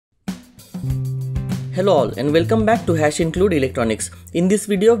Hello all and welcome back to hashincludeelectronics. In this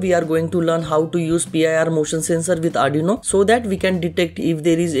video we are going to learn how to use PIR motion sensor with Arduino so that we can detect if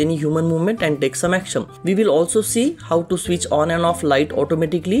there is any human movement and take some action. We will also see how to switch on and off light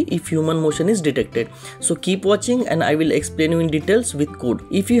automatically if human motion is detected. So keep watching and I will explain you in details with code.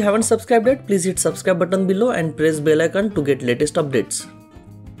 If you haven't subscribed yet, please hit subscribe button below and press bell icon to get latest updates.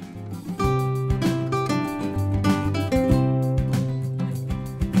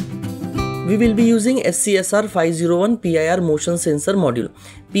 We will be using SCSR 501 PIR motion sensor module.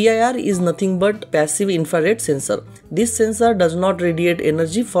 PIR is nothing but passive infrared sensor. This sensor does not radiate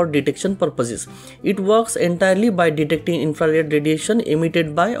energy for detection purposes. It works entirely by detecting infrared radiation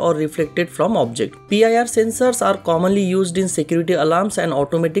emitted by or reflected from object. PIR sensors are commonly used in security alarms and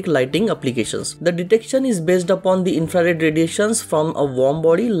automatic lighting applications. The detection is based upon the infrared radiations from a warm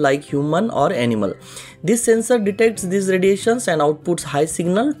body like human or animal. This sensor detects these radiations and outputs high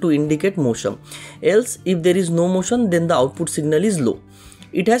signal to indicate motion. Else, if there is no motion, then the output signal is low.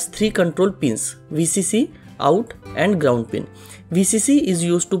 It has three control pins: VCC, out and ground pin. VCC is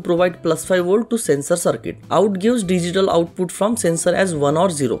used to provide +5 volt to sensor circuit. Out gives digital output from sensor as 1 or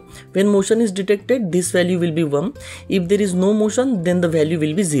 0. When motion is detected, this value will be 1. If there is no motion, then the value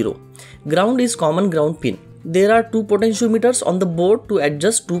will be 0. Ground is common ground pin. There are two potentiometers on the board to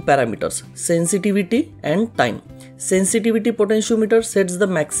adjust two parameters: sensitivity and time. Sensitivity potentiometer sets the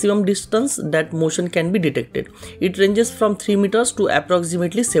maximum distance that motion can be detected. It ranges from 3 meters to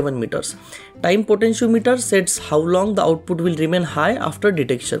approximately 7 meters. Time potentiometer sets how long the output will remain high after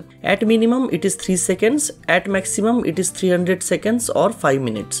detection. At minimum it is 3 seconds, at maximum it is 300 seconds or 5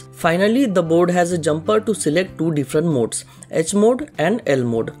 minutes. Finally, the board has a jumper to select two different modes: H mode and L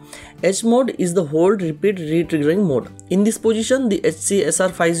mode. H mode is the hold, repeat, re-triggering mode. In this position, the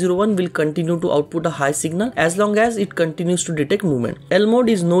SCSR 501 will continue to output a high signal as long as it continues to detect movement. L mode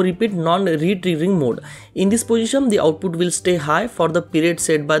is no repeat, non-re-triggering mode. In this position, the output will stay high for the period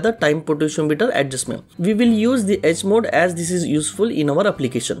set by the time potentiometer adjustment. We will use the H mode as this is useful in our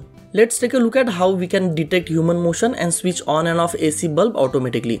application. Let's take a look at how we can detect human motion and switch on and off AC bulb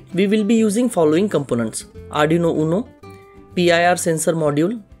automatically. We will be using following components: Arduino Uno, PIR sensor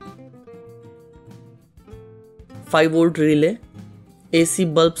module, 5 volt relay, AC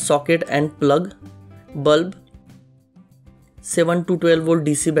bulb socket and plug, bulb, 7 to 12 volt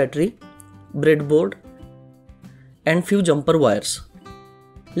DC battery, breadboard, and few jumper wires.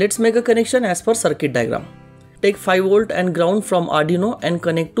 Let's make a connection as per circuit diagram. Take 5 volt and ground from Arduino and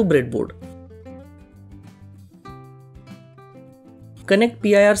connect to breadboard. Connect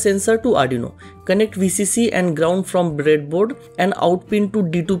PIR sensor to Arduino. Connect VCC and ground from breadboard and out pin to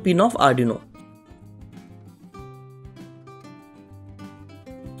D2 pin of Arduino.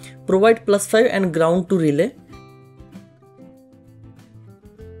 Provide +5 and ground to relay.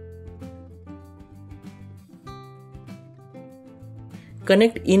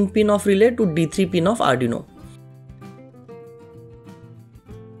 Connect in pin of relay to D3 pin of Arduino.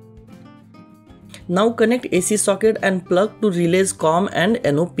 Now connect AC socket and plug to relays COM and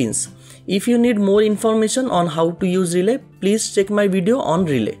NO pins. If you need more information on how to use relay, please check my video on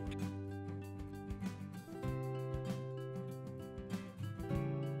relay.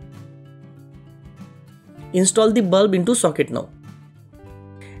 Install the bulb into socket now.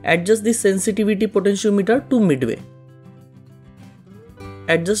 Adjust the sensitivity potentiometer to midway.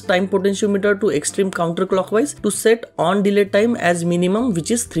 Adjust time potentiometer to extreme counterclockwise to set on delay time as minimum, which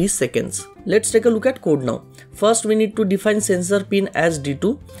is 3 seconds. Let's take a look at code now. First we need to define sensor pin as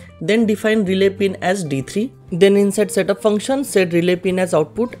D2, then define relay pin as D3. Then inside setup function, set relay pin as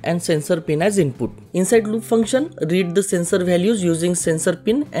output and sensor pin as input. Inside loop function, read the sensor values using sensor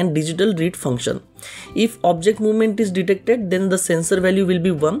pin and digital read function. If object movement is detected, then the sensor value will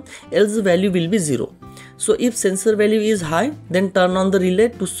be 1, else the value will be 0. So if sensor value is high, then turn on the relay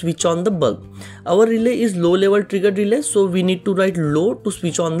to switch on the bulb. Our relay is low level triggered relay, so we need to write low to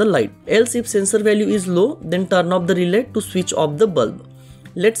switch on the light. Else if sensor value is low, then turn off the relay to switch off the bulb.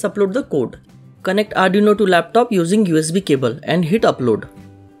 Let's upload the code. Connect Arduino to laptop using USB cable and hit upload.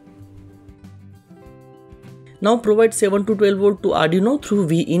 Now provide 7 to 12 volt to Arduino through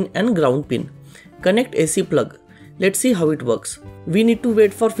V-in and ground pin. Connect AC plug. Let's see how it works. We need to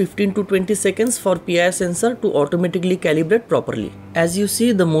wait for 15 to 20 seconds for PIR sensor to automatically calibrate properly. As you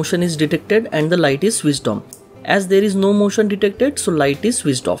see, the motion is detected and the light is switched on. As there is no motion detected, so light is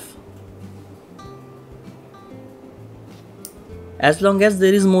switched off. As long as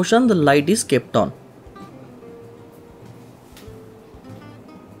there is motion, the light is kept on.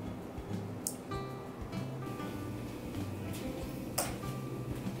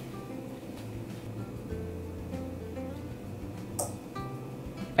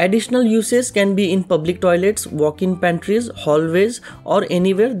 Additional uses can be in public toilets, walk-in pantries, hallways, or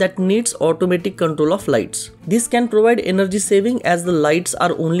anywhere that needs automatic control of lights. This can provide energy saving as the lights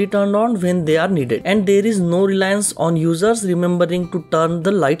are only turned on when they are needed, and there is no reliance on users remembering to turn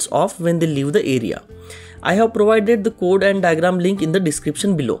the lights off when they leave the area. I have provided the code and diagram link in the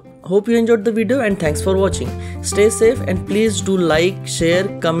description below. Hope you enjoyed the video and thanks for watching. Stay safe and please do like, share,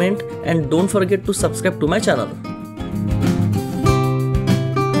 comment and don't forget to subscribe to my channel.